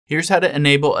Here's how to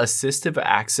enable assistive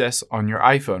access on your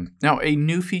iPhone. Now, a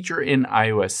new feature in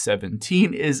iOS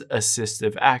 17 is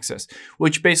assistive access,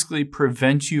 which basically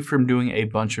prevents you from doing a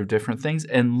bunch of different things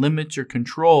and limits your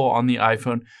control on the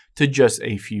iPhone to just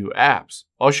a few apps.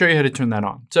 I'll show you how to turn that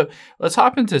on. So let's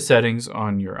hop into settings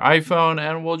on your iPhone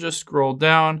and we'll just scroll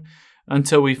down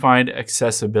until we find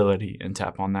accessibility and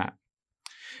tap on that.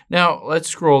 Now let's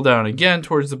scroll down again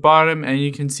towards the bottom and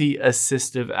you can see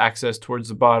assistive access towards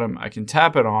the bottom. I can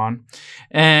tap it on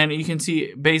and you can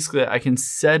see basically I can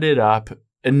set it up.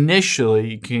 Initially,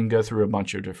 you can go through a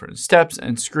bunch of different steps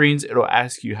and screens. It'll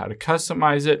ask you how to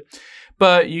customize it,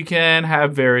 but you can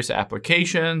have various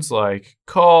applications like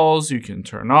calls, you can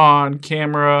turn on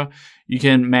camera, you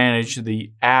can manage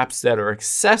the apps that are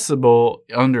accessible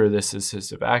under this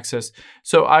assistive access.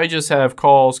 So I just have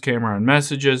calls, camera, and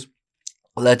messages.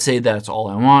 Let's say that's all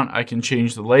I want. I can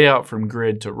change the layout from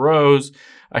grid to rows.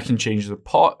 I can change the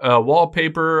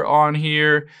wallpaper on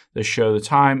here, the show the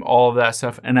time, all of that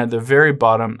stuff. And at the very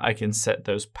bottom, I can set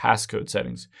those passcode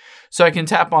settings. So I can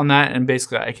tap on that and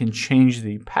basically I can change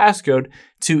the passcode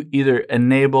to either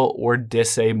enable or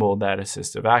disable that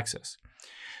assistive access.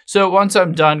 So once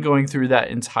I'm done going through that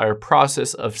entire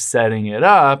process of setting it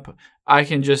up, I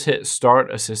can just hit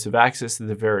start assistive access at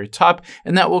the very top,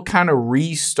 and that will kind of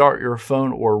restart your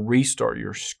phone or restart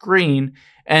your screen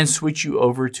and switch you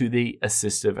over to the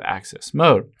assistive access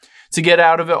mode. To get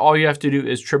out of it, all you have to do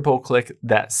is triple click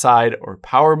that side or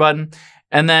power button,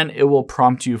 and then it will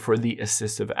prompt you for the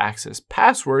assistive access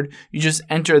password. You just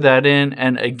enter that in,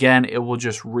 and again, it will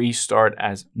just restart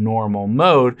as normal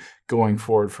mode going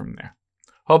forward from there.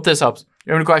 Hope this helps. If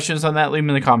you have any questions on that, leave them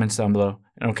in the comments down below,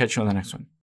 and I'll catch you on the next one.